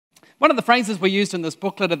One of the phrases we used in this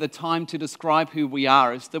booklet at the time to describe who we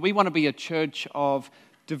are is that we want to be a church of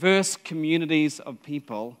diverse communities of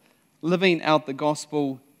people living out the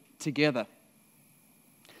gospel together.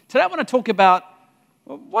 Today I want to talk about,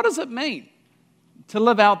 what does it mean to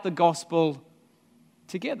live out the gospel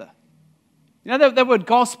together? You know, that word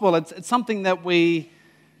gospel, it's something that we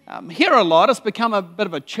hear a lot. It's become a bit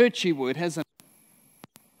of a churchy word, hasn't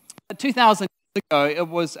it? 2,000 years ago, it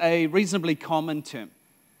was a reasonably common term.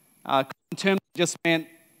 Common term just meant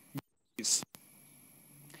good news.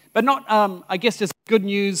 But not, I guess, just good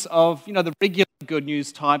news of, the regular good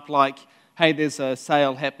news type, like, hey, there's a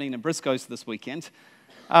sale happening in Briscoe's this weekend.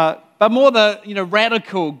 But more the,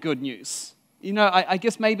 radical good news. I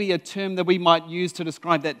guess maybe a term that we might use to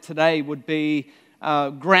describe that today would be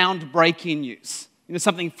groundbreaking news.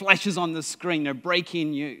 Something flashes on the screen,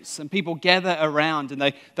 breaking news, and people gather around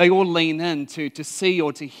and they all lean in to see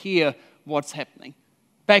or to hear what's happening.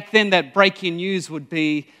 Back then, that breaking news would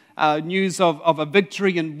be news of a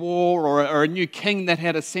victory in war or a new king that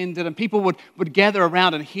had ascended, and people would gather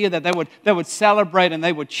around and hear that. They would celebrate and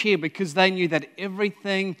they would cheer because they knew that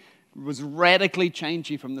everything was radically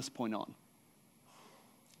changing from this point on.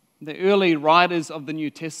 The early writers of the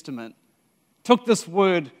New Testament took this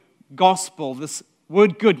word gospel, this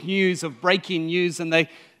word good news of breaking news, and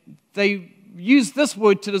they used this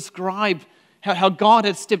word to describe how God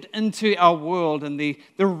had stepped into our world and the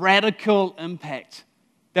radical impact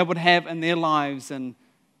that would have in their lives and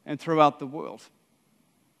throughout the world.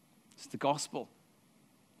 It's the gospel.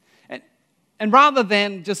 And rather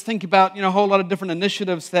than just think about, a whole lot of different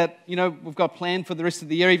initiatives that, we've got planned for the rest of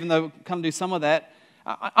the year, even though we'll come do some of that,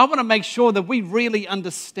 I want to make sure that we really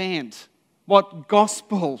understand what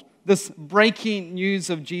gospel, this breaking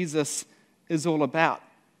news of Jesus, is all about.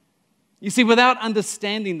 You see, without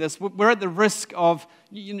understanding this, we're at the risk of,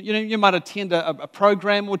 you might attend a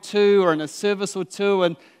program or two or in a service or two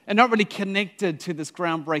and not really connected to this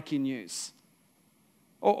groundbreaking news.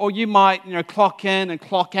 Or you might, clock in and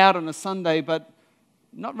clock out on a Sunday, but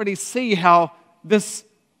not really see how this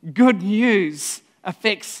good news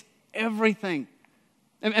affects everything.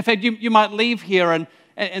 In fact, you might leave here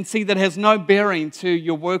and see that it has no bearing to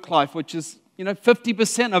your work life, which is,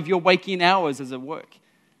 50% of your waking hours is at work.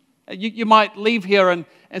 You might leave here and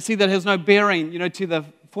see that it has no bearing, to the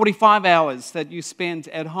 45 hours that you spend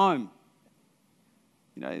at home.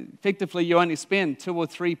 Effectively, you only spend 2 or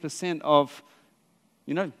 3% of,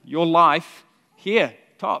 your life here,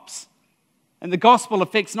 tops. And the gospel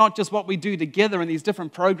affects not just what we do together in these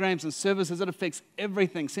different programs and services, it affects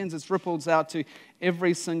everything, sends its ripples out to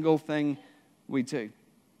every single thing we do.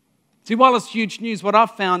 See, while it's huge news, what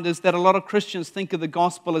I've found is that a lot of Christians think of the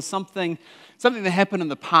gospel as something that happened in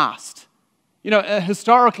the past. A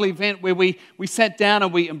historical event where we sat down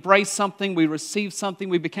and we embraced something, we received something,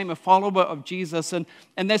 we became a follower of Jesus, and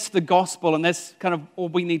that's the gospel, and that's kind of all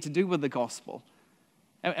we need to do with the gospel.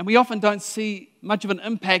 And we often don't see much of an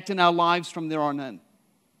impact in our lives from there on in.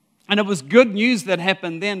 And it was good news that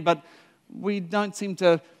happened then, but we don't seem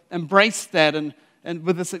to embrace that and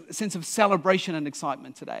with a sense of celebration and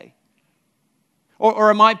excitement today.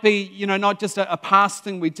 Or it might be, not just a past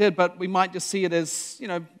thing we did, but we might just see it as,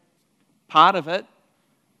 part of it.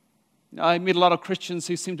 I meet a lot of Christians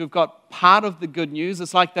who seem to have got part of the good news.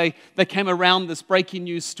 It's like they came around this breaking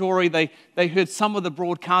news story. They heard some of the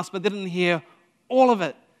broadcast, but they didn't hear all of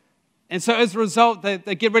it. And so as a result, they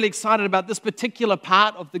get really excited about this particular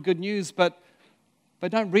part of the good news, but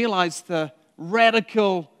don't realize the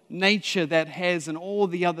radical nature that has in all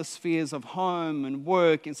the other spheres of home and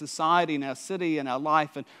work and society and our city and our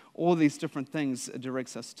life and all these different things it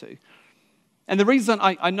directs us to. And the reason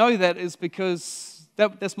I know that is because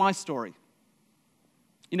that's my story.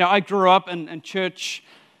 I grew up in church.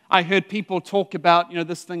 I heard people talk about,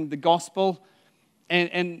 this thing, the gospel.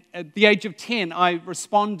 And at the age of 10, I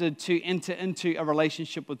responded to enter into a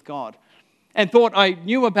relationship with God. And thought I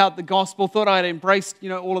knew about the gospel, thought I'd embraced,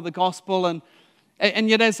 all of the gospel. And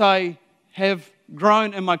yet as I have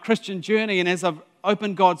grown in my Christian journey and as I've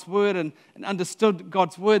opened God's Word and understood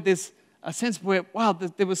God's Word, there's a sense where, wow,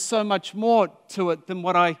 there was so much more to it than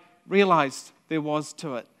what I realized there was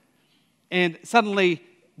to it. And suddenly,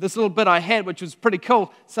 this little bit I had, which was pretty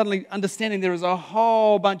cool, suddenly understanding there is a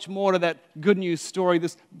whole bunch more to that good news story,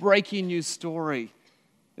 this breaking news story.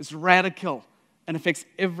 It's radical and affects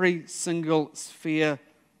every single sphere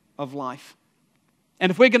of life. And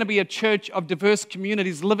if we're going to be a church of diverse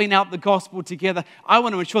communities living out the gospel together, I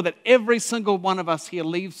want to ensure that every single one of us here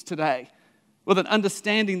leaves today with an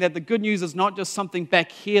understanding that the good news is not just something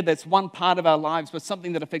back here that's one part of our lives, but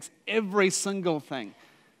something that affects every single thing.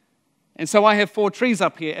 And so I have 4 trees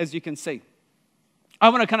up here, as you can see. I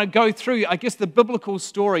want to kind of go through, I guess, the biblical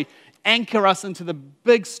story, anchor us into the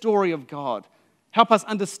big story of God. Help us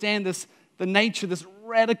understand this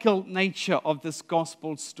radical nature of this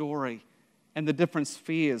gospel story and the different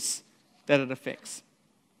spheres that it affects.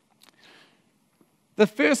 The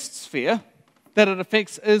first sphere that it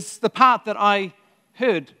affects is the part that I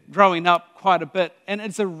heard growing up quite a bit, and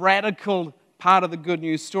it's a radical part of the good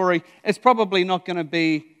news story. It's probably not going to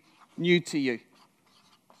be new to you.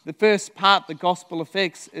 The first part the gospel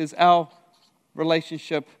affects is our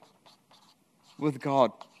relationship with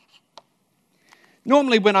God.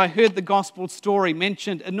 Normally, when I heard the gospel story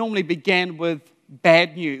mentioned, it normally began with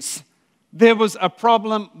bad news. There was a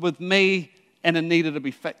problem with me and it needed to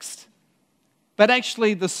be fixed. But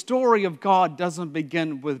actually, the story of God doesn't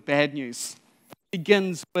begin with bad news. It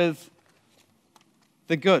begins with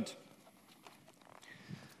the good.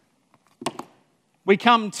 We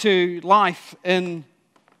come to life in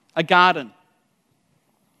a garden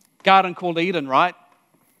called Eden, right?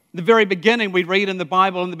 The very beginning, we read in the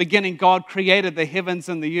Bible, in the beginning, God created the heavens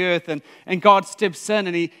and the earth, and God steps in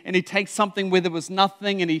and he takes something where there was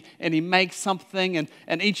nothing, and he makes something,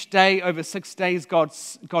 and each day, over 6 days, God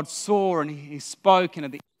saw and he spoke, and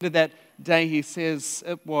at the end of that day, he says,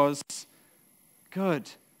 it was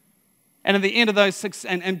good. And at the end of those 6,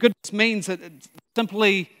 and goodness means that it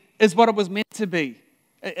simply is what it was meant to be.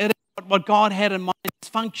 It is what God had in mind, it's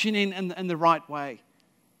functioning in the right way.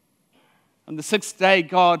 On the 6th day,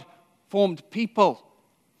 God formed people,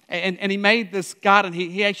 and he made this garden.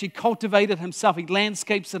 He actually cultivated himself. He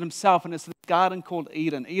landscapes it himself, and it's this garden called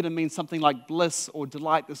Eden. Eden means something like bliss or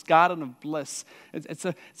delight, this garden of bliss. It's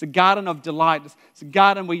a garden of delight. It's a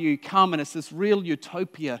garden where you come, and it's this real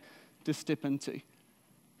utopia to step into.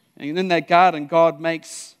 And in that garden, God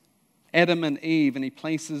makes Adam and Eve, and he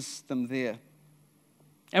places them there.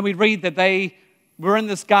 And we read that they were in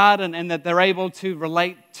this garden and that they're able to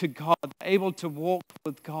relate to God, able to walk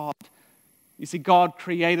with God. You see, God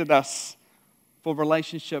created us for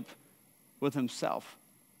relationship with himself.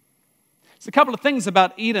 There's a couple of things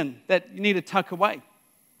about Eden that you need to tuck away.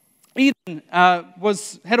 Eden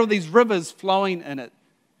had all these rivers flowing in it.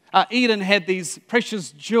 Eden had these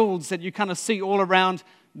precious jewels that you kind of see all around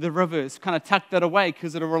the rivers. Kind of tuck that away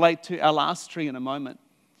because it'll relate to our last tree in a moment.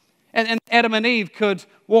 And Adam and Eve could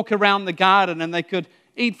walk around the garden and they could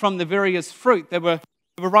eat from the various fruit that were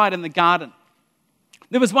right in the garden.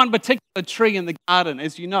 There was one particular tree in the garden,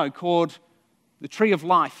 as you know, called the tree of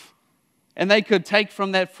life. And they could take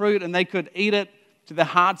from that fruit and they could eat it to their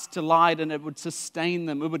heart's delight, and it would sustain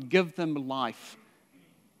them. It would give them life.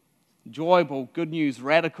 Enjoyable, good news,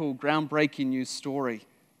 radical, groundbreaking news story.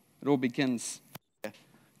 It all begins here.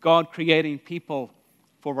 God creating people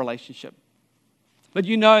for relationship. But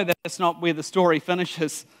you know that that's not where the story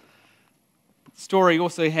finishes. The story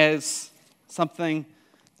also has something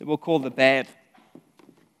that we'll call the bad.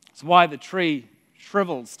 It's why the tree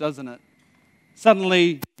shrivels, doesn't it?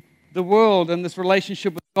 Suddenly, the world and this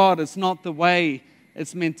relationship with God is not the way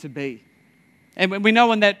it's meant to be. And we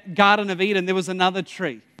know in that Garden of Eden, there was another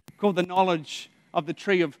tree called the knowledge of the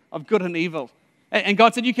tree of good and evil. And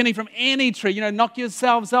God said, you can eat from any tree, knock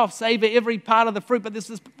yourselves off, savor every part of the fruit, but there's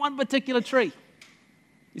this one particular tree.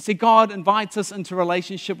 You see, God invites us into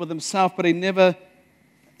relationship with himself, but he never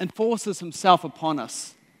enforces himself upon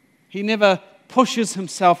us. He never pushes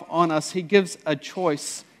himself on us. He gives a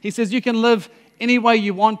choice. He says, you can live any way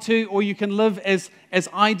you want to, or you can live as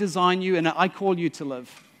I design you and I call you to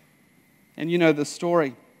live. And you know the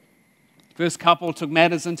story. First couple took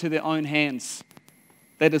matters into their own hands.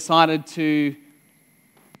 They decided to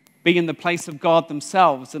be in the place of God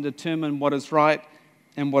themselves and determine what is right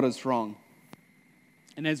and what is wrong.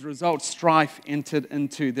 And as a result, strife entered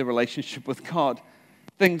into their relationship with God.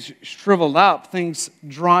 Things shriveled up, things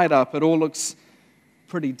dried up. It all looks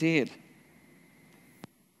pretty dead.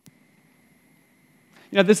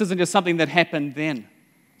 This isn't just something that happened then,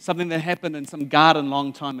 something that happened in some garden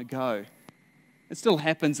long time ago. It still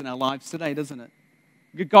happens in our lives today, doesn't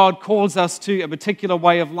it? God calls us to a particular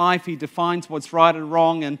way of life. He defines what's right and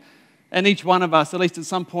wrong, and each one of us, at least at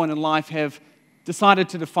some point in life, have decided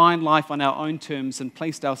to define life on our own terms and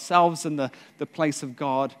placed ourselves in the place of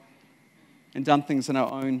God and done things in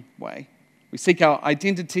our own way. We seek our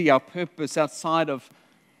identity, our purpose outside of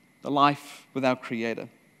the life with our Creator.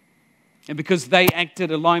 And because they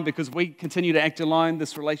acted alone, because we continue to act alone,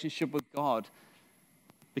 this relationship with God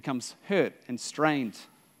becomes hurt and strained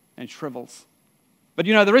and shrivels. But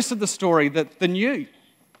the rest of the story, the new,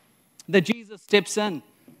 that Jesus steps in.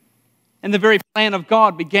 And the very plan of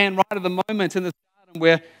God began right at the moment in this garden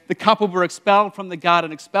where the couple were expelled from the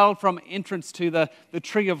garden, expelled from entrance to the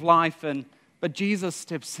tree of life. But Jesus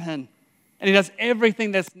steps in And he does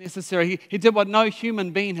everything that's necessary. He did what no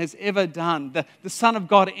human being has ever done. The Son of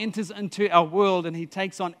God enters into our world and he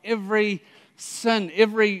takes on every sin,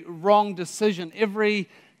 every wrong decision, every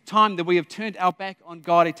time that we have turned our back on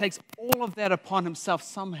God. He takes all of that upon himself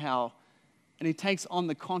somehow, and he takes on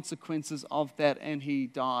the consequences of that, and he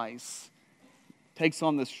dies. Takes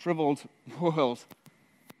on this shriveled world,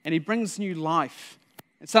 and he brings new life.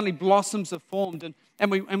 And suddenly blossoms are formed.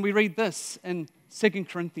 And we read this in 2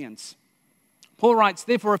 Corinthians. Paul writes,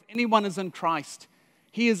 therefore, if anyone is in Christ,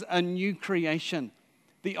 he is a new creation.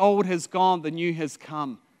 The old has gone, the new has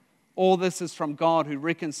come. All this is from God, who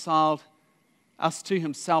reconciled us to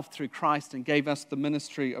himself through Christ and gave us the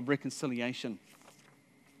ministry of reconciliation.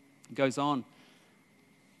 It goes on.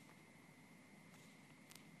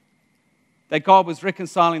 That God was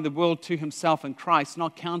reconciling the world to himself in Christ,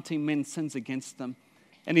 not counting men's sins against them.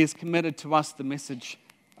 And he has committed to us the message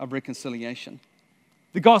of reconciliation.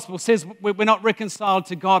 The gospel says we're not reconciled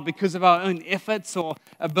to God because of our own efforts or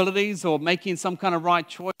abilities or making some kind of right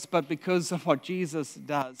choice, but because of what Jesus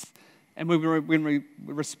does. And when we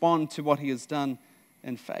respond to what he has done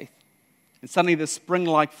in faith. And suddenly the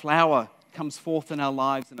spring-like flower comes forth in our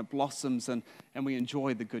lives and it blossoms and we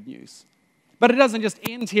enjoy the good news. But it doesn't just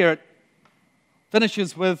end here. It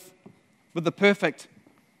finishes with the perfect.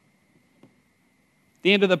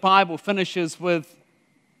 The end of the Bible finishes with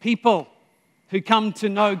people who come to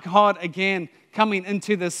know God again, coming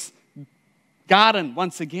into this garden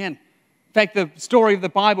once again. In fact, the story of the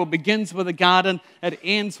Bible begins with a garden, it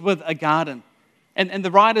ends with a garden. And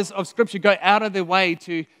the writers of Scripture go out of their way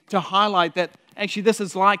to highlight that actually this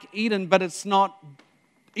is like Eden, but it's not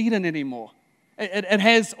Eden anymore. It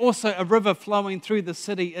has also a river flowing through the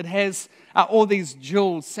city. It has all these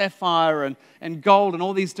jewels, sapphire and gold, and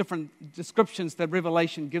all these different descriptions that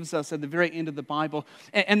Revelation gives us at the very end of the Bible.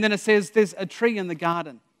 And then it says there's a tree in the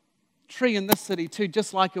garden. Tree in this city too,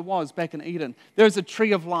 just like it was back in Eden. There's a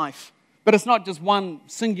tree of life. But it's not just one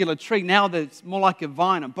singular tree. Now it's more like a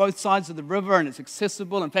vine on both sides of the river, and it's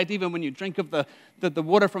accessible. In fact, even when you drink of the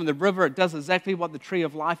water from the river, it does exactly what the tree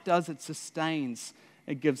of life does. It sustains.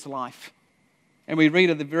 It gives life. And we read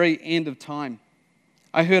at the very end of time,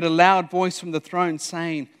 I heard a loud voice from the throne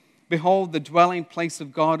saying, behold, the dwelling place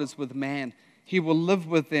of God is with man. He will live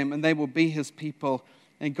with them, and they will be his people,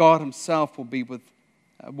 and God himself will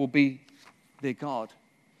be their God.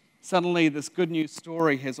 Suddenly, this good news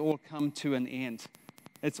story has all come to an end.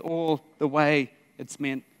 It's all the way it's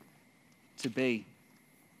meant to be.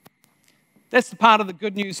 That's the part of the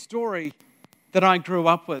good news story that I grew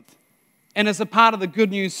up with. And it's a part of the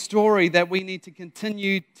good news story that we need to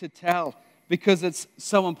continue to tell because it's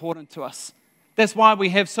so important to us. That's why we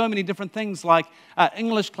have so many different things like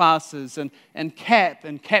English classes and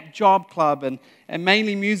CAP Job Club and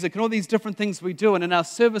mainly music and all these different things we do. And in our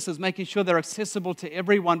services, making sure they're accessible to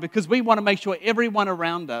everyone because we want to make sure everyone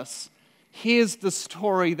around us hears the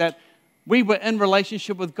story that we were in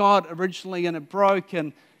relationship with God originally and it broke.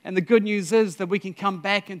 And the good news is that we can come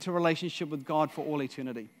back into relationship with God for all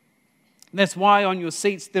eternity. And that's why on your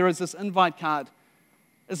seats there is this invite card.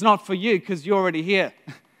 It's not for you because you're already here.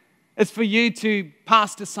 It's for you to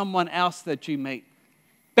pass to someone else that you meet.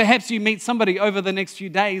 Perhaps you meet somebody over the next few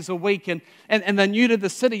days or week and they're new to the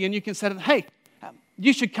city and you can say to them, hey,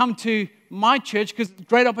 you should come to my church because it's a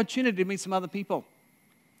great opportunity to meet some other people.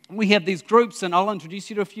 And we have these groups and I'll introduce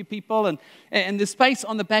you to a few people and there's space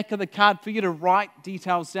on the back of the card for you to write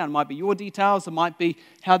details down. It might be your details, it might be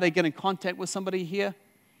how they get in contact with somebody here.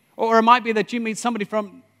 Or it might be that you meet somebody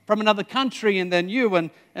from another country and they're new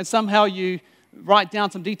and somehow you write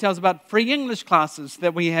down some details about free English classes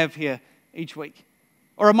that we have here each week.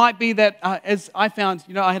 Or it might be that, as I found,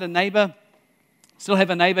 I had a neighbor, still have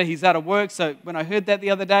a neighbor, he's out of work. So when I heard that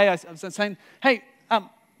the other day, I was saying, hey,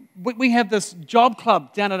 we have this job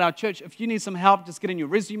club down at our church. If you need some help just getting your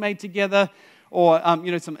resume together or,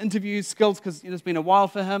 some interview skills because it's been a while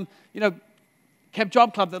for him, CAP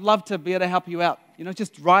Job Club, they'd love to be able to help you out.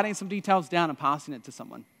 Just writing some details down and passing it to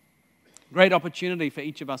someone. Great opportunity for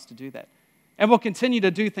each of us to do that. And we'll continue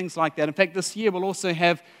to do things like that. In fact, this year we'll also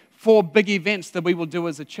have 4 big events that we will do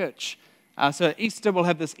as a church. So Easter, we'll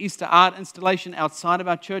have this Easter art installation outside of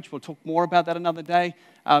our church. We'll talk more about that another day.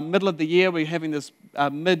 Middle of the year, we're having this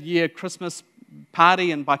mid-year Christmas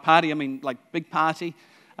party. And by party, I mean like big party.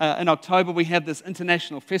 In October, we have this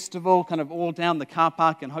international festival kind of all down the car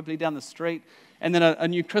park and hopefully down the street. And then a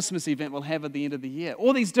new Christmas event we'll have at the end of the year.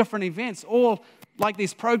 All these different events, all like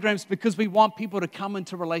these programs because we want people to come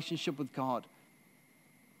into relationship with God.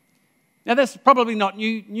 Now, that's probably not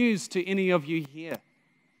new news to any of you here.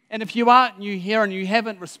 And if you are new here and you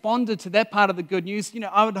haven't responded to that part of the good news,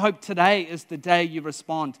 I would hope today is the day you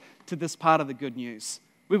respond to this part of the good news.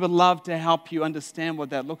 We would love to help you understand what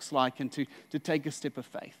that looks like and to take a step of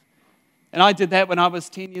faith. And I did that when I was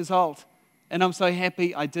 10 years old. And I'm so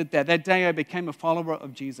happy I did that. That day I became a follower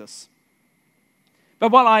of Jesus.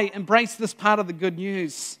 But while I embrace this part of the good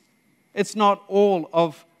news, it's not all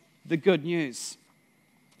of the good news.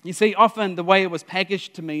 You see, often the way it was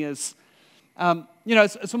packaged to me is,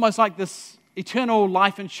 it's almost like this eternal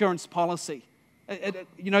life insurance policy.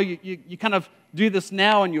 You kind of do this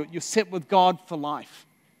now and you're set with God for life.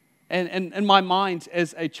 And in my mind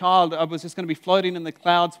as a child, I was just going to be floating in the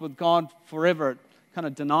clouds with God forever. It kind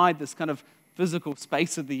of denied this kind of physical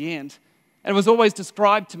space at the end. And it was always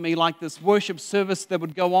described to me like this worship service that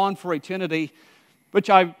would go on for eternity, which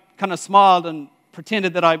I kind of smiled and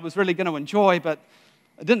pretended that I was really going to enjoy, but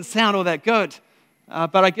it didn't sound all that good.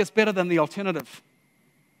 But I guess better than the alternative.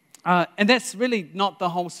 And that's really not the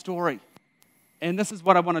whole story. And this is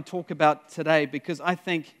what I want to talk about today, because I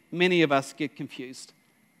think many of us get confused.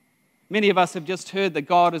 Many of us have just heard that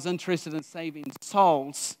God is interested in saving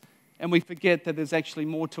souls, and we forget that there's actually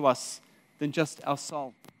more to us than just our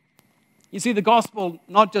soul. You see, the gospel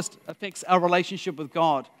not just affects our relationship with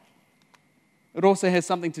God, it also has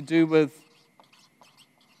something to do with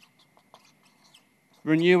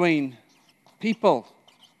renewing people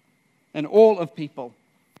and all of people.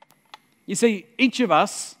 You see, each of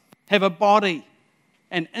us have a body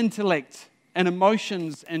and intellect and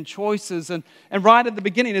emotions and choices. And right at the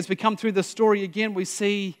beginning, as we come through the story again, we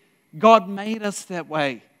see God made us that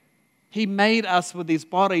way. He made us with these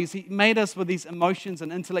bodies. He made us with these emotions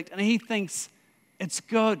and intellect. And He thinks it's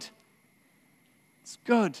good. It's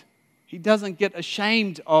good. He doesn't get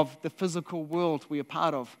ashamed of the physical world we are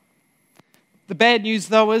part of. The bad news,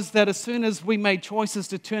 though, is that as soon as we made choices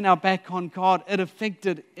to turn our back on God, it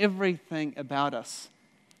affected everything about us.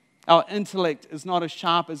 Our intellect is not as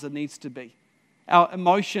sharp as it needs to be. Our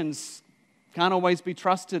emotions can't always be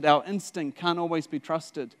trusted. Our instinct can't always be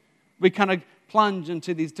trusted. We kind of plunge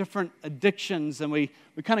into these different addictions and we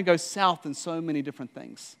kind of go south in so many different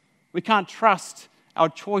things. We can't trust our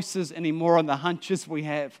choices anymore on the hunches we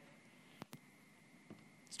have.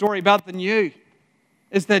 Story about the new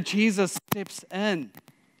is that Jesus steps in,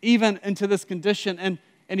 even into this condition,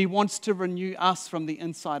 and He wants to renew us from the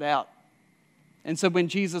inside out. And so when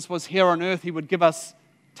Jesus was here on earth, He would give us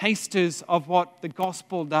tasters of what the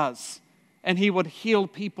gospel does. And He would heal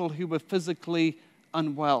people who were physically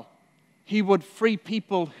unwell. He would free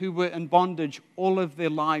people who were in bondage all of their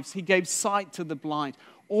lives. He gave sight to the blind.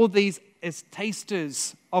 All these as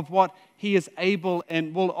tasters of what He is able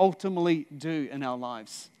and will ultimately do in our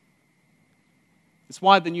lives. It's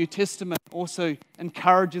why the New Testament also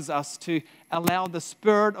encourages us to allow the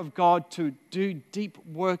Spirit of God to do deep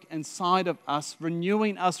work inside of us,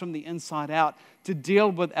 renewing us from the inside out, to deal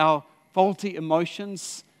with our faulty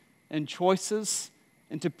emotions and choices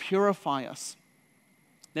and to purify us.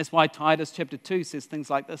 That's why Titus chapter 2 says things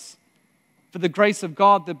like this. For the grace of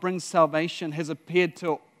God that brings salvation has appeared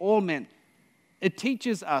to all men. It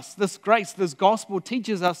teaches us, this grace, this gospel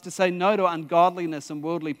teaches us to say no to ungodliness and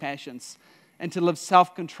worldly passions and to live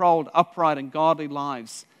self-controlled, upright, and godly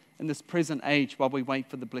lives in this present age while we wait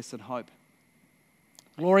for the blessed hope.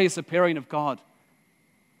 Glorious appearing of God,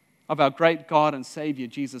 of our great God and Savior,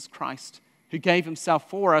 Jesus Christ, who gave Himself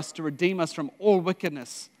for us to redeem us from all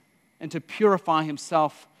wickedness and to purify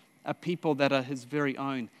Himself a people that are His very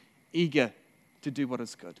own, eager to do what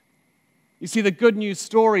is good. You see, the good news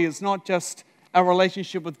story is not just our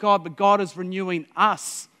relationship with God, but God is renewing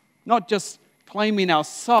us, not just claiming our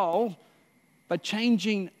soul, but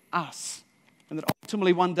changing us. And that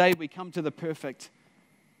ultimately one day we come to the perfect,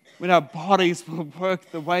 when our bodies will work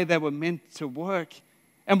the way they were meant to work,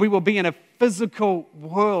 and we will be in a physical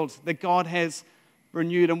world that God has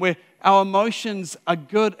renewed, and where our emotions are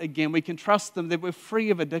good again. We can trust them, that we're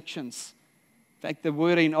free of addictions. In fact, the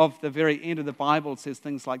wording of the very end of the Bible says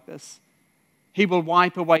things like this. He will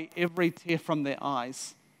wipe away every tear from their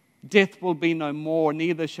eyes. Death will be no more,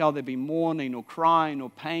 neither shall there be mourning or crying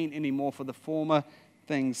or pain anymore, for the former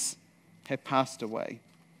things have passed away.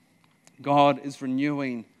 God is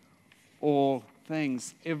renewing all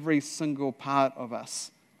things, every single part of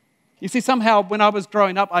us. You see, somehow when I was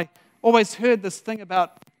growing up, I always heard this thing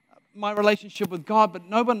about my relationship with God, but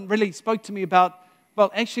no one really spoke to me about,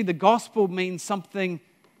 well, actually the gospel means something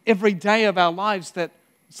every day of our lives, that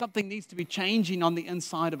something needs to be changing on the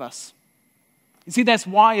inside of us. You see, that's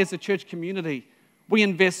why as a church community, we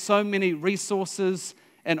invest so many resources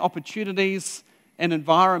and opportunities and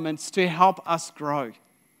environments to help us grow,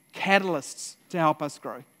 catalysts to help us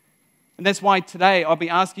grow. And that's why today I'll be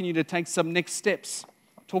asking you to take some next steps.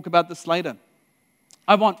 I'll talk about this later.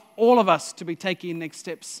 I want all of us to be taking next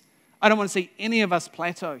steps. I don't want to see any of us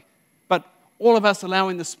plateau, but all of us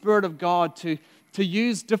allowing the Spirit of God to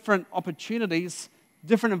use different opportunities,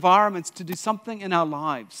 different environments to do something in our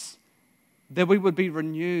lives, that we would be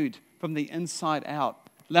renewed from the inside out,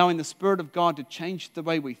 allowing the Spirit of God to change the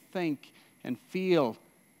way we think and feel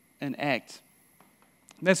and act.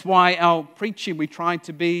 That's why our preaching, we try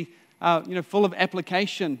to be full of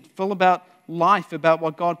application, full about life, about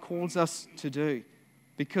what God calls us to do,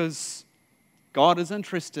 because God is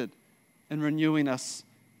interested in renewing us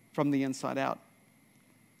from the inside out.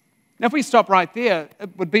 Now, if we stop right there,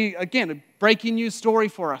 it would be, again, a breaking news story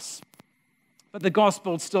for us. But the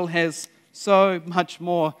gospel still has so much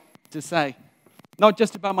more to say. Not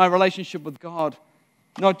just about my relationship with God,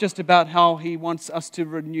 not just about how He wants us to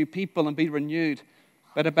renew people and be renewed,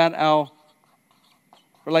 but about our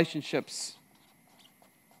relationships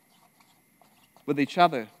with each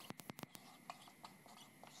other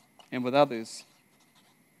and with others.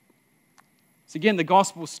 So again, the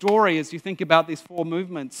gospel story, as you think about these four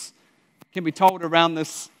movements, can be told around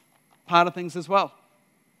this part of things as well.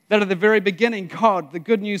 That at the very beginning, God, the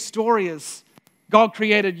good news story is God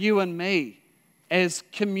created you and me as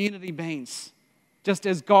community beings. Just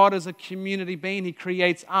as God is a community being, He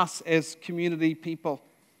creates us as community people.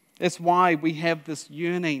 That's why we have this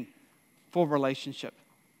yearning for relationship.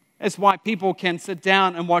 That's why people can sit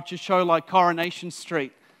down and watch a show like Coronation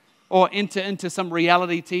Street or enter into some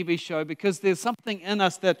reality TV show, because there's something in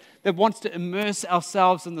us that wants to immerse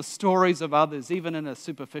ourselves in the stories of others, even in a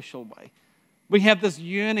superficial way. We have this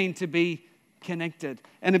yearning to be connected,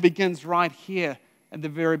 and it begins right here at the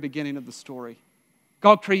very beginning of the story.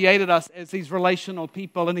 God created us as these relational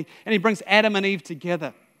people, and He brings Adam and Eve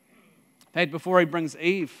together. Before He brings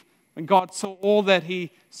Eve, when God saw all that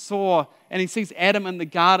He saw, and He sees Adam in the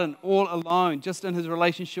garden all alone, just in his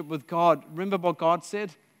relationship with God, remember what God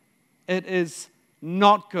said? It is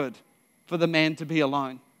not good for the man to be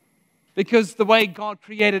alone. Because the way God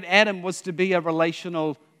created Adam was to be a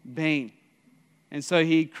relational being. And so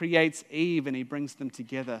He creates Eve and He brings them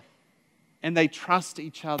together. And they trust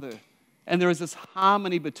each other. And there is this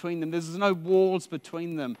harmony between them. There's no walls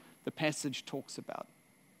between them, the passage talks about.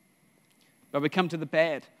 But we come to the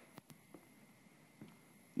bad.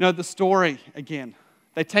 The story again.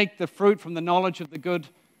 They take the fruit from the knowledge of the good,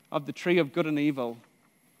 of the tree of good and evil.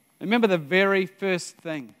 Remember the very first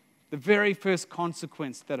thing, the very first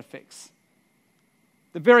consequence that affects.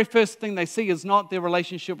 The very first thing they see is not their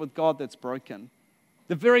relationship with God that's broken.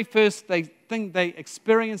 The very first thing they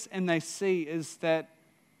experience and they see is that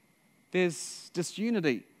there's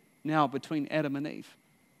disunity now between Adam and Eve.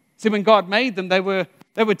 See, when God made them, they were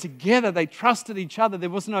together, they trusted each other, there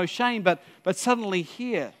was no shame, but suddenly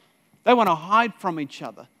here, they want to hide from each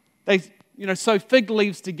other. They sew fig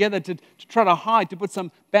leaves together to try to hide, to put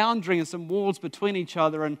some boundary and some walls between each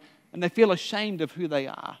other, and they feel ashamed of who they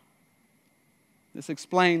are. This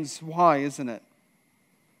explains why, isn't it?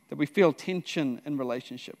 That we feel tension in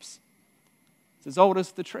relationships. It's as old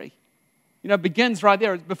as the tree. It begins right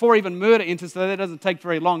there. Before even murder enters, so that doesn't take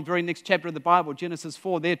very long. Very next chapter of the Bible, Genesis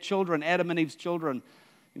 4, their children, Adam and Eve's children,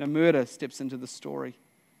 murder steps into the story.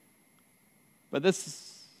 But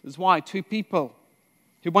this is why two people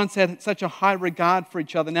who once had such a high regard for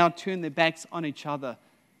each other now turn their backs on each other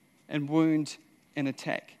and wound and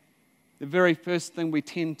attack. The very first thing we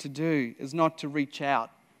tend to do is not to reach out,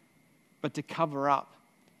 but to cover up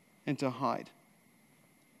and to hide.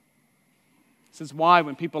 This is why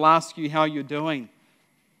when people ask you how you're doing,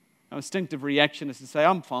 our instinctive reaction is to say,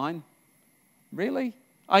 I'm fine. Really?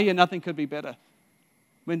 Oh yeah, nothing could be better.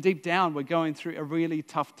 When deep down we're going through a really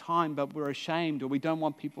tough time, but we're ashamed or we don't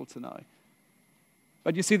want people to know.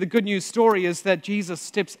 But you see, the good news story is that Jesus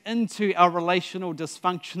steps into our relational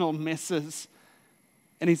dysfunctional messes,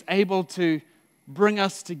 and He's able to bring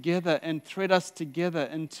us together and thread us together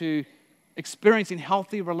into experiencing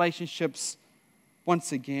healthy relationships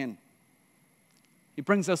once again. He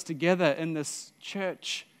brings us together in this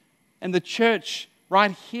church. And the church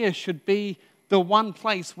right here should be the one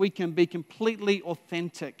place we can be completely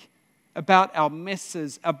authentic about our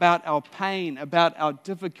messes, about our pain, about our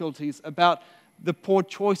difficulties, about the poor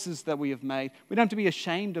choices that we have made. We don't have to be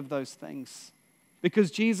ashamed of those things, because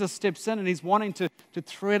Jesus steps in and He's wanting to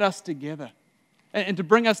thread us together and to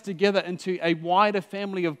bring us together into a wider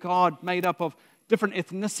family of God made up of different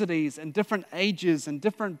ethnicities and different ages and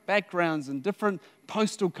different backgrounds and different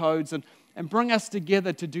postal codes, and bring us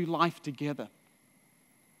together to do life together.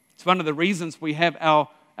 It's one of the reasons we have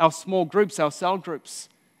our small groups, our cell groups.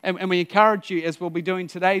 And we encourage you, as we'll be doing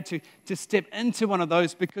today, to step into one of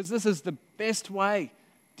those, because this is the best way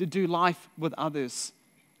to do life with others,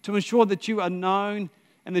 to ensure that you are known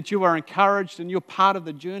and that you are encouraged and you're part of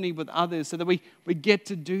the journey with others, so that we get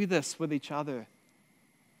to do this with each other.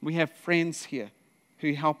 We have friends here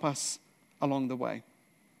who help us along the way.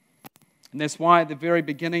 And that's why at the very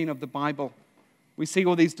beginning of the Bible, we see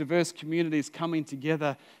all these diverse communities coming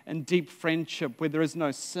together in deep friendship where there is no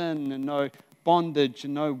sin and no bondage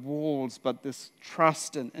and no walls, but this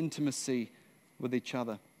trust and intimacy with each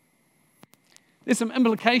other. There's some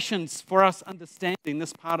implications for us understanding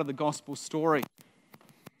this part of the gospel story.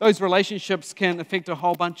 Those relationships can affect a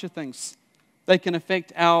whole bunch of things. They can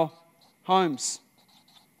affect our homes.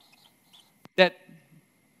 That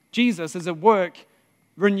Jesus is at work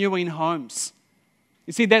renewing homes.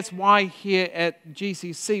 You see, that's why here at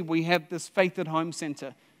GCC we have this Faith at Home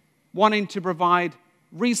Center, wanting to provide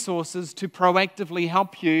resources to proactively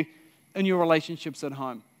help you in your relationships at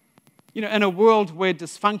home. You know, in a world where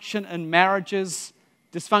dysfunction in marriages,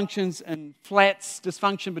 dysfunctions in flats,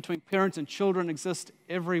 dysfunction between parents and children exist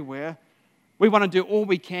everywhere, we want to do all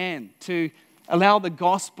we can to allow the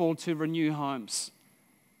gospel to renew homes.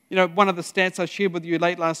 You know, one of the stats I shared with you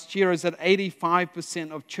late last year is that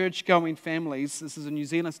 85% of church-going families, this is a New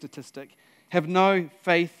Zealand statistic, have no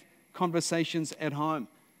faith conversations at home.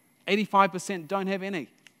 85% don't have any.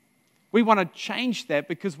 We want to change that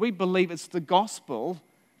because we believe it's the gospel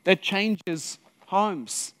that changes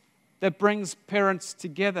homes, that brings parents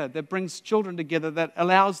together, that brings children together, that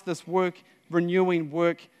allows this work, renewing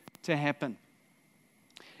work, to happen.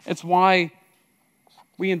 It's why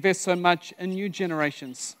we invest so much in new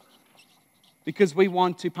generations, because we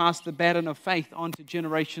want to pass the baton of faith on to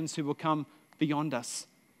generations who will come beyond us.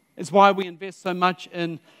 It's why we invest so much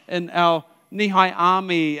in our Nihai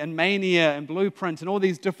Army and Mania and Blueprint and all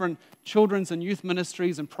these different children's and youth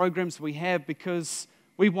ministries and programs we have, because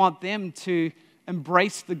we want them to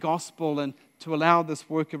embrace the gospel and to allow this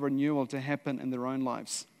work of renewal to happen in their own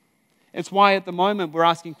lives. It's why at the moment we're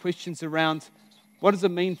asking questions around what does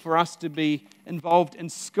it mean for us to be involved in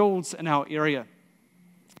schools in our area.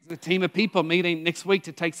 There's a team of people meeting next week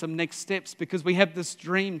to take some next steps, because we have this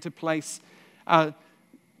dream to place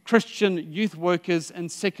Christian youth workers in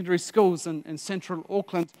secondary schools in central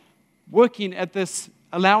Auckland, working at this,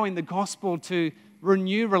 allowing the gospel to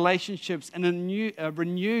renew relationships and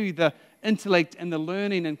renew the intellect and the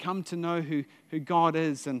learning and come to know who God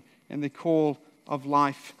is and the call of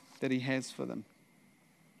life that He has for them.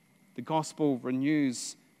 The gospel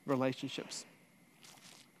renews relationships.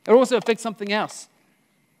 It also affects something else.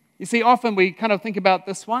 You see, often we kind of think about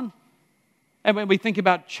this one, and when we think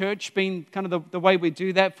about church being kind of the way we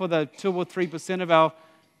do that for the 2 or 3%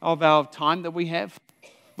 of our time that we have,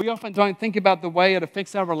 we often don't think about the way it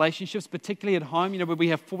affects our relationships, particularly at home, you know, where we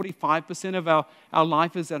have 45% of our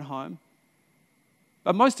life is at home.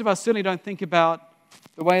 But most of us certainly don't think about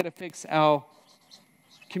the way it affects our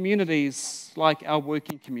communities, like our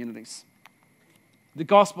working communities. The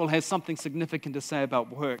gospel has something significant to say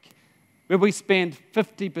about work, where we spend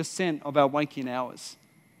 50% of our waking hours.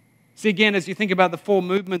 See, again, as you think about the 4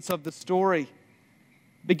 movements of the story,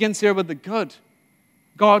 it begins here with the good.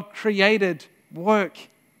 God created work,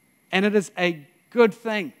 and it is a good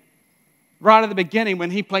thing. Right at the beginning,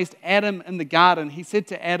 when He placed Adam in the garden, He said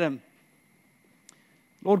to Adam,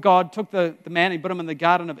 Lord God took the man, He put him in the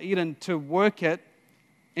Garden of Eden to work it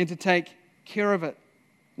and to take care of it.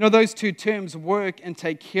 You know, those 2 terms, work and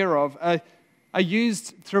take care of, are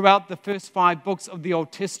used throughout the first 5 books of the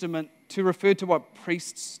Old Testament to refer to what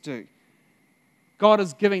priests do. God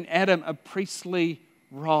is giving Adam a priestly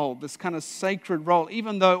role, this kind of sacred role,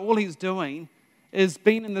 even though all he's doing is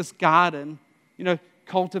being in this garden, you know,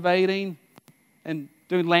 cultivating and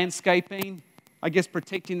doing landscaping, I guess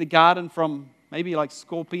protecting the garden from maybe like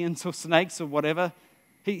scorpions or snakes or whatever.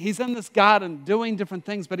 He's in this garden doing different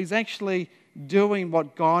things, but he's actually doing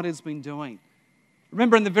what God has been doing.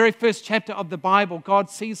 Remember, in the very first chapter of the Bible, God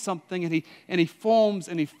sees something and he forms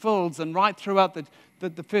and He fills. And right throughout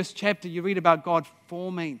the first chapter, you read about God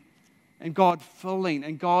forming and God filling,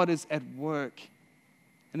 and God is at work.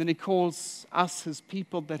 And then He calls us, His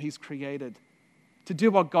people that He's created, to do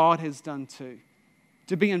what God has done too.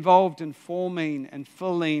 To be involved in forming and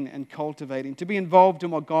filling and cultivating. To be involved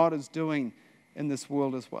in what God is doing in this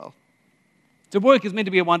world as well. So work is meant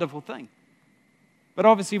to be a wonderful thing. But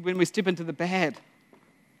obviously when we step into the bad,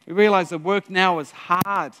 we realize that work now is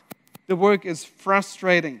hard. The work is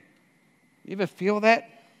frustrating. You ever feel that?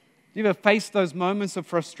 Do you ever face those moments of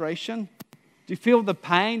frustration? Do you feel the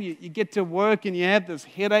pain? You get to work and you have this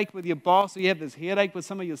headache with your boss, or you have this headache with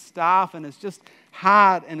some of your staff, and it's just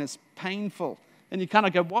hard and it's painful And you kind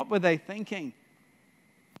of go, what were they thinking?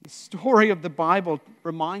 The story of the Bible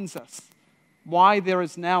reminds us why there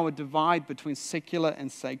is now a divide between secular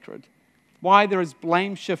and sacred. Why there is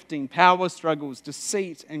blame shifting, power struggles,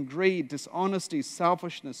 deceit and greed, dishonesty,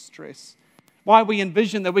 selfishness, stress. Why we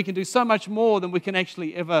envision that we can do so much more than we can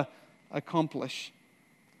actually ever accomplish.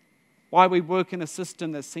 Why we work in a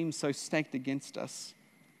system that seems so stacked against us.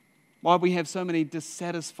 Why we have so many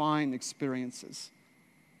dissatisfying experiences.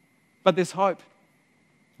 But there's hope.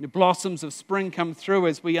 The blossoms of spring come through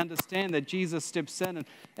as we understand that Jesus steps in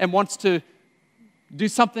and wants to do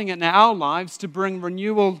something in our lives to bring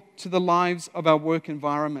renewal to the lives of our work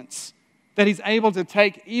environments. That He's able to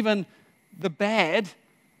take even the bad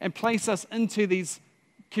and place us into these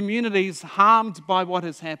communities harmed by what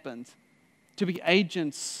has happened, to be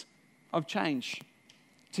agents of change,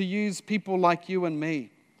 to use people like you and me,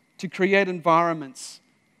 to create environments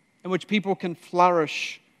in which people can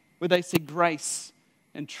flourish, where they see grace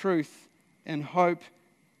and truth and hope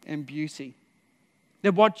and beauty.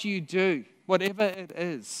 That what you do, whatever it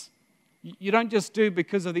is, you don't just do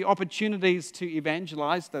because of the opportunities to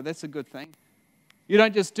evangelize, though that's a good thing. You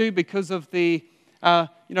don't just do because of the,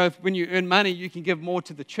 when you earn money, you can give more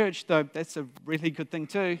to the church, though that's a really good thing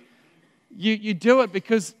too. You do it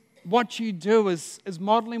because what you do is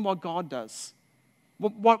modeling what God does.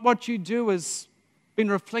 What you do is being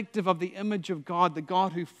reflective of the image of God, the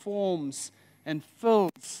God who forms and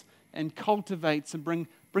fills and cultivates and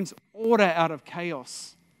brings order out of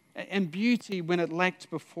chaos and beauty when it lacked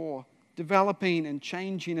before, developing and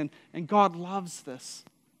changing, and God loves this.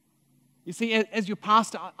 You see, as your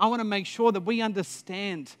pastor, I want to make sure that we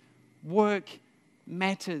understand work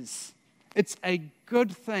matters. It's a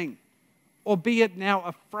good thing, albeit now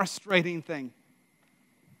a frustrating thing.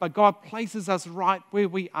 But God places us right where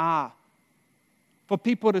we are for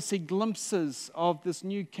people to see glimpses of this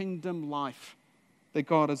new kingdom life that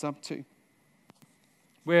God is up to.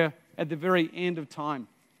 Where at the very end of time,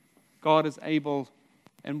 God is able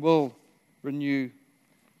and will renew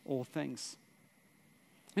all things.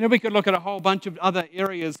 We could look at a whole bunch of other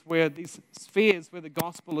areas where these spheres where the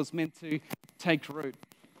gospel is meant to take root.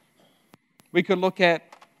 We could look at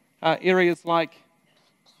areas like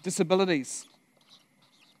disabilities.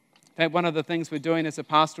 In fact, one of the things we're doing as a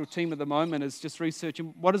pastoral team at the moment is just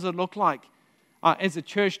researching what does it look like as a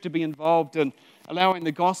church to be involved in allowing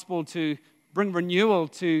the gospel to bring renewal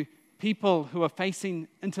to people who are facing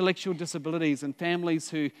intellectual disabilities and families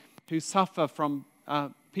who suffer from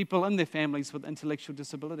people in their families with intellectual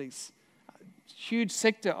disabilities. Huge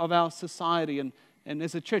sector of our society, and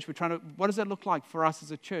as a church, we're trying to, what does that look like for us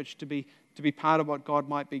as a church to be part of what God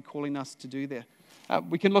might be calling us to do there?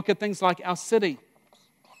 We can look at things like our city.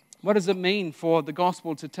 What does it mean for the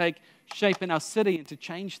gospel to take shape in our city and to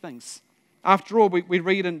change things? After all, we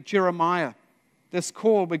read in Jeremiah this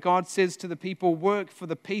call where God says to the people, work for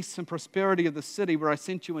the peace and prosperity of the city where I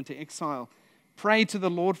sent you into exile. Pray to the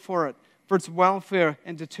Lord for it, for its welfare,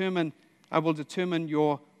 and I will determine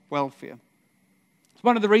your welfare. It's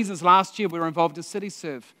one of the reasons last year we were involved in City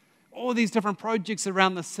Serve. All these different projects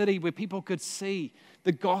around the city where people could see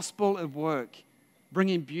the gospel at work,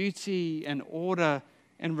 bringing beauty and order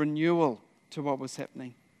and renewal to what was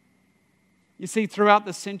happening. You see, throughout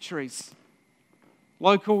the centuries,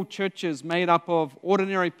 local churches made up of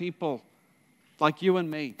ordinary people like you and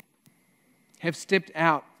me have stepped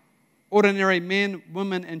out. Ordinary men,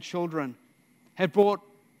 women, and children have brought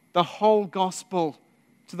the whole gospel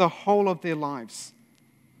to the whole of their lives.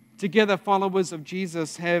 Together, followers of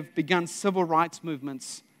Jesus have begun civil rights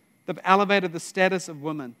movements. They've elevated the status of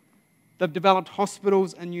women. They've developed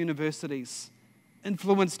hospitals and universities,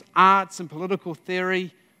 influenced arts and political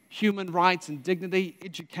theory, human rights and dignity,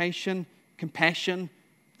 education, compassion,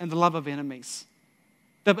 and the love of enemies.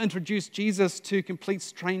 They've introduced Jesus to complete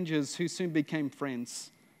strangers who soon became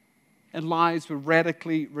friends, and lives were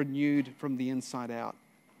radically renewed from the inside out.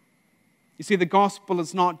 You see, the gospel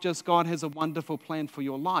is not just God has a wonderful plan for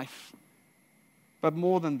your life, but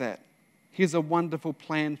more than that, He has a wonderful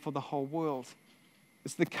plan for the whole world.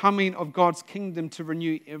 It's the coming of God's kingdom to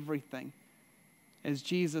renew everything. As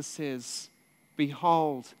Jesus says,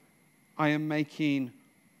 behold, I am making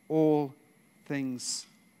all things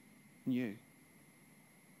new.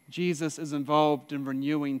 Jesus is involved in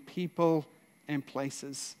renewing people and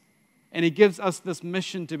places. And He gives us this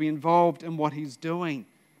mission to be involved in what He's doing,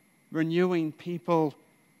 renewing people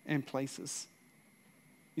and places.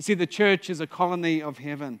 You see, the church is a colony of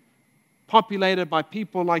heaven, populated by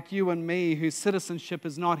people like you and me whose citizenship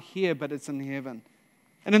is not here, but it's in heaven.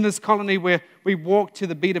 And in this colony where we walk to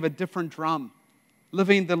the beat of a different drum,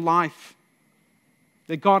 living the life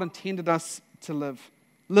that God intended us to live,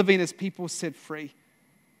 living as people set free.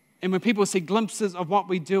 And when people see glimpses of what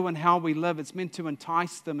we do and how we live, it's meant to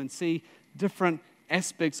entice them and see different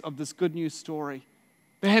aspects of this good news story.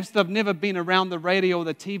 Perhaps they've never been around the radio or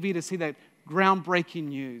the TV to see that groundbreaking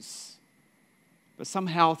news. But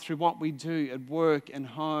somehow through what we do at work and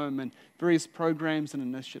home and various programs and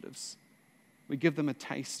initiatives, we give them a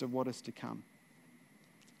taste of what is to come.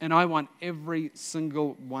 And I want every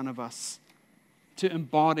single one of us to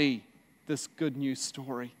embody this good news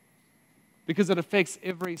story because it affects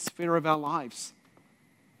every sphere of our lives.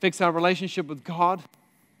 It affects our relationship with God, it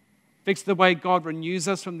affects the way God renews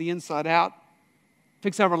us from the inside out, it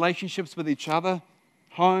affects our relationships with each other,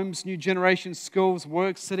 homes, new generations, schools,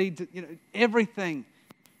 work, city, everything.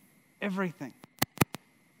 Everything.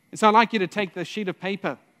 And so I'd like you to take the sheet of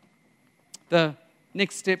paper, the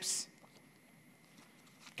next steps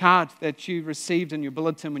card that you received in your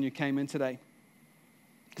bulletin when you came in today.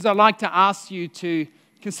 Because I'd like to ask you to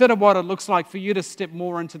consider what it looks like for you to step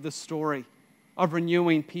more into the story of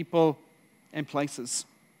renewing people and places.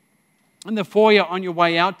 In the foyer on your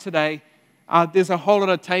way out today, there's a whole lot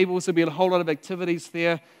of tables, there'll be a whole lot of activities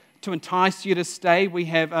there to entice you to stay. We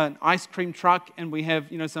have an ice cream truck and we have,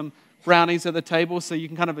 some brownies at the table so you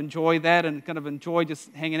can kind of enjoy that and kind of enjoy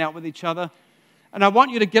just hanging out with each other. And I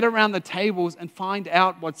want you to get around the tables and find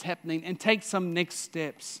out what's happening and take some next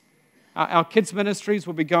steps. Our kids' ministries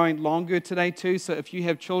will be going longer today too, so if you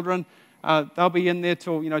have children, they'll be in there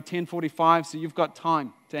till 10:45, so you've got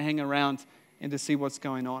time to hang around and to see what's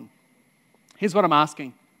going on. Here's what I'm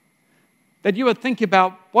asking. That you would think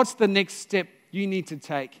about what's the next step you need to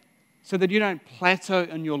take so that you don't plateau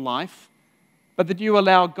in your life, but that you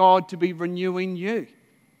allow God to be renewing you.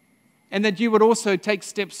 And that you would also take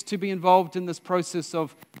steps to be involved in this process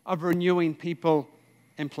of renewing people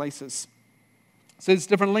and places. So there's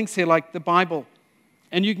different links here, like the Bible.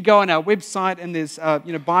 And you can go on our website and there's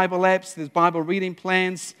Bible apps, there's Bible reading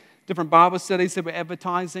plans, different Bible studies that we're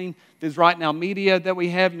advertising. There's Right Now Media that we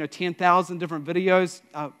have, 10,000 different videos,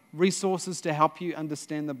 resources to help you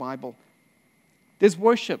understand the Bible. There's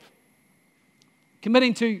worship.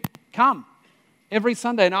 Committing to come every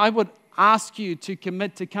Sunday. And I would ask you to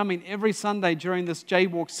commit to coming every Sunday during this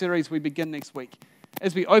J-Walk series we begin next week.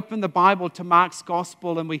 As we open the Bible to Mark's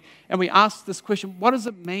Gospel and we ask this question, what does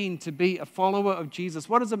it mean to be a follower of Jesus?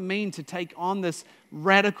 What does it mean to take on this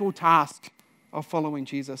radical task of following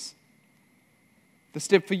Jesus? The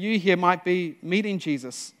step for you here might be meeting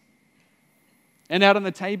Jesus. And out on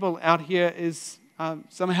the table out here is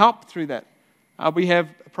some help through that. We have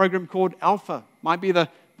a program called Alpha. Might be the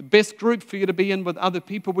best group for you to be in with other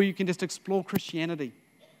people where you can just explore Christianity.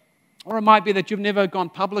 Or it might be that you've never gone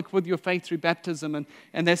public with your faith through baptism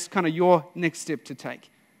and that's kind of your next step to take.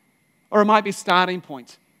 Or it might be Starting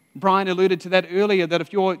Point. Brian alluded to that earlier, that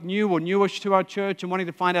if you're new or newish to our church and wanting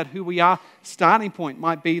to find out who we are, Starting Point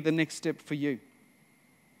might be the next step for you.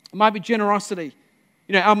 It might be generosity.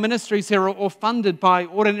 Our ministries here are all funded by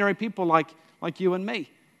ordinary people like you and me.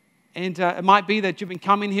 And it might be that you've been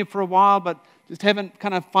coming here for a while, but just haven't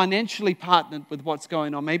kind of financially partnered with what's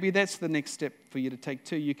going on. Maybe that's the next step for you to take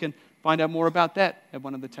too. You can find out more about that at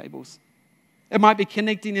one of the tables. It might be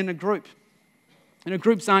connecting in a group.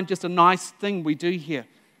 Groups aren't just a nice thing we do here,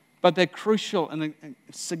 but they're crucial and a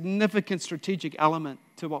significant strategic element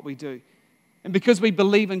to what we do. And because we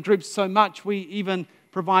believe in groups so much, we even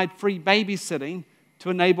provide free babysitting to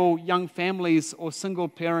enable young families or single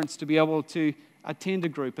parents to be able to attend a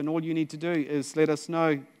group. And all you need to do is let us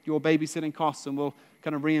know your babysitting costs and we'll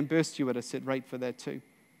kind of reimburse you at a set rate for that too.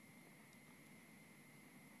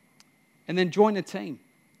 And then join a team.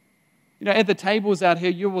 At the tables out here,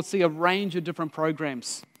 you will see a range of different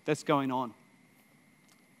programs that's going on.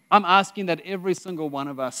 I'm asking that every single one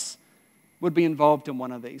of us would be involved in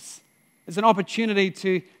one of these. It's an opportunity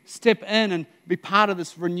to step in and be part of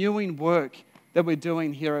this renewing work that we're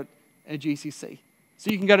doing here at GCC. So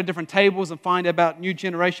you can go to different tables and find out about new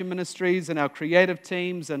generation ministries and our creative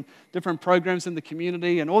teams and different programs in the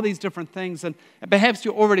community and all these different things. And perhaps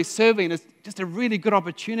you're already serving. It's just a really good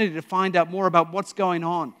opportunity to find out more about what's going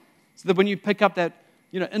on. So that when you pick up that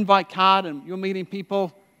invite card and you're meeting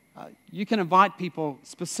people, you can invite people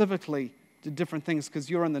specifically to different things because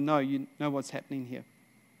you're in the know. You know what's happening here.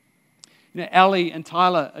 Ellie and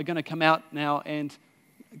Tyler are going to come out now and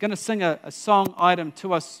are going to sing a song item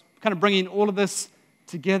to us, kind of bringing all of this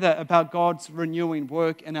together about God's renewing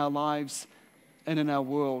work in our lives and in our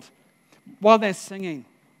world. While they're singing,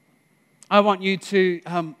 I want you to,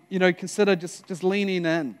 consider just leaning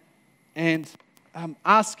in and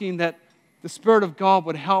asking that the Spirit of God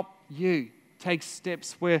would help you take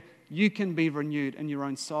steps where you can be renewed in your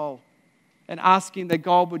own soul, and asking that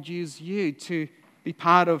God would use you to be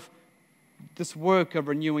part of this work of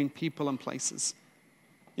renewing people and places.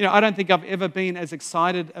 You know, I don't think I've ever been as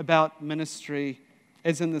excited about ministry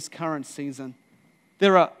as in this current season.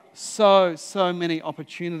 There are so many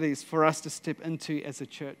opportunities for us to step into as a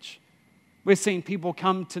church. We're seeing people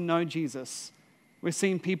come to know Jesus. We're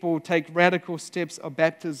seeing people take radical steps of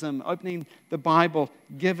baptism, opening the Bible,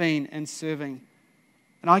 giving and serving.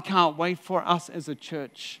 And I can't wait for us as a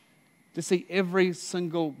church to see every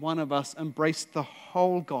single one of us embrace the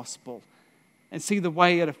whole gospel and see the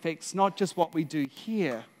way it affects not just what we do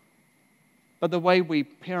here, but the way we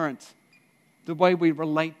parent, the way we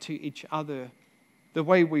relate to each other, the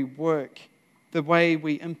way we work, the way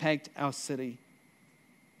we impact our city.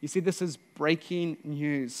 You see, this is breaking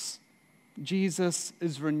news. Jesus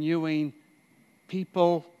is renewing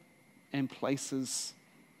people and places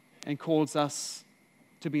and calls us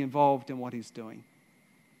to be involved in what he's doing.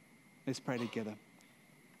 Let's pray together.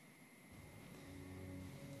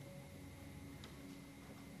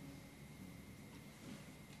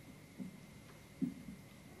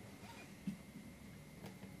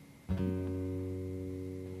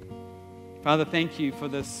 Father, thank you for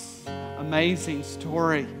this amazing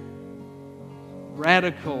story,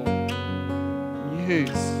 radical news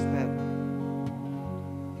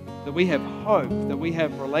that we have hope, that we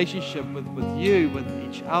have relationship with you, with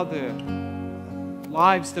each other,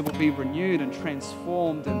 lives that will be renewed and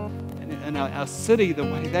transformed, and our city, the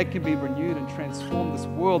way that can be renewed and transformed, this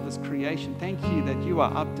world, this creation. Thank you that you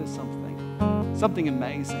are up to something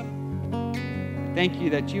amazing. Thank you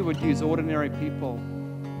that you would use ordinary people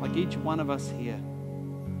like each one of us here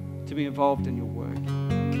to be involved in your work.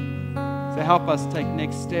 So help us take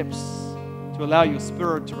next steps to allow your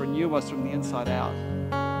Spirit to renew us from the inside out,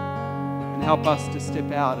 and help us to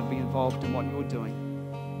step out and be involved in what you're doing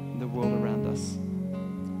in the world around us.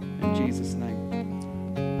 In Jesus' name,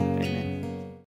 amen.